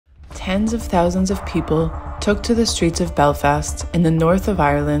Tens of thousands of people took to the streets of Belfast in the north of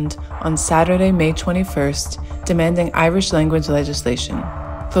Ireland on Saturday, May 21st, demanding Irish language legislation.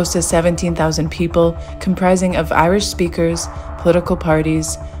 Close to 17,000 people, comprising of Irish speakers, political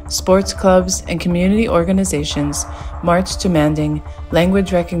parties, sports clubs, and community organizations, marched demanding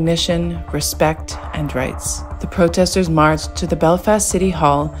language recognition, respect, and rights. The protesters marched to the Belfast City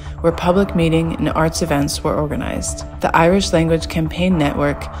Hall, where public meeting and arts events were organized. The Irish Language Campaign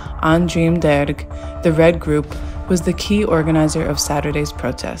Network, An Dream Derg, the Red Group, was the key organizer of Saturday's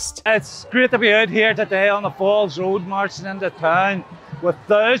protest. It's great to be out here today on the Falls Road marching into town with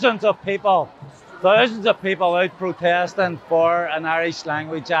thousands of people out protesting for an Irish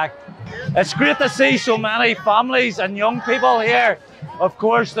Language Act. It's great to see so many families and young people here. Of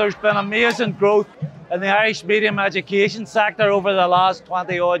course, there's been amazing growth in the Irish medium education sector over the last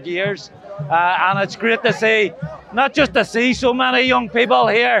 20 odd years. And it's great to see, not just to see so many young people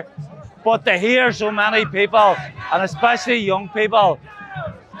here, but to hear so many people, and especially young people,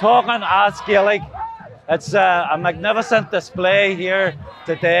 talking as Gaelic. It's a magnificent display here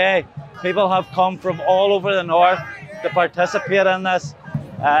today. People have come from all over the north to participate in this,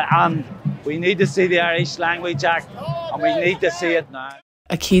 and we need to see the Irish Language Act, and we need to see it now.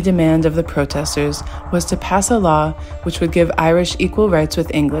 A key demand of the protesters was to pass a law which would give Irish equal rights with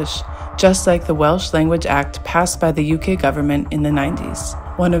English, just like the Welsh Language Act passed by the UK government in the 90s.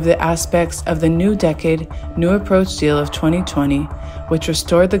 One of the aspects of the New Decade, New Approach deal of 2020, which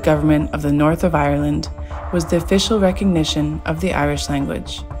restored the government of the north of Ireland, was the official recognition of the Irish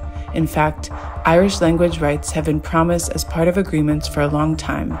language. In fact, Irish language rights have been promised as part of agreements for a long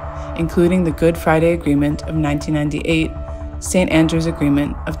time, including the Good Friday Agreement of 1998, St. Andrew's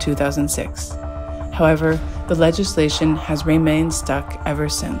Agreement of 2006. However, the legislation has remained stuck ever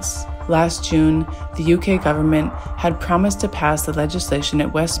since. Last June, the UK government had promised to pass the legislation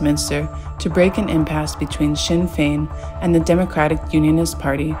at Westminster to break an impasse between Sinn Féin and the Democratic Unionist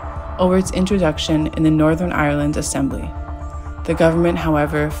Party over its introduction in the Northern Ireland Assembly. The government,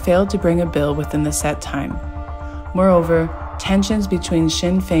 however, failed to bring a bill within the set time. Moreover, tensions between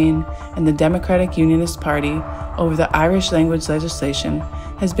Sinn Féin and the Democratic Unionist Party over the Irish language legislation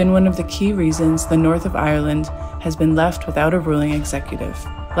has been one of the key reasons the north of Ireland has been left without a ruling executive.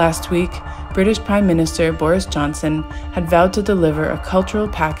 Last week, British Prime Minister Boris Johnson had vowed to deliver a cultural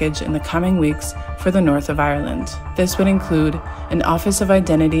package in the coming weeks for the north of Ireland. This would include an Office of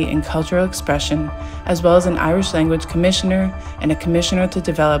Identity and Cultural Expression, as well as an Irish Language Commissioner and a Commissioner to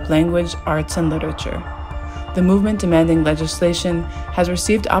develop language, arts, and literature. The movement demanding legislation has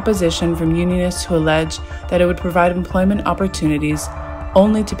received opposition from unionists who allege that it would provide employment opportunities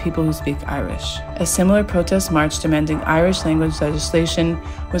only to people who speak Irish. A similar protest march demanding Irish language legislation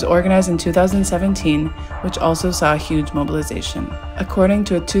was organized in 2017, which also saw a huge mobilization. According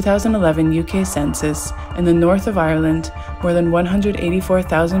to a 2011 UK census, in the north of Ireland, more than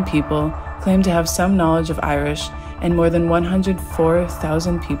 184,000 people claim to have some knowledge of Irish, and more than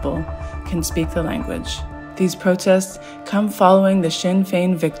 104,000 people can speak the language. These protests come following the Sinn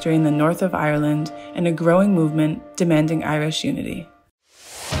Féin victory in the north of Ireland and a growing movement demanding Irish unity.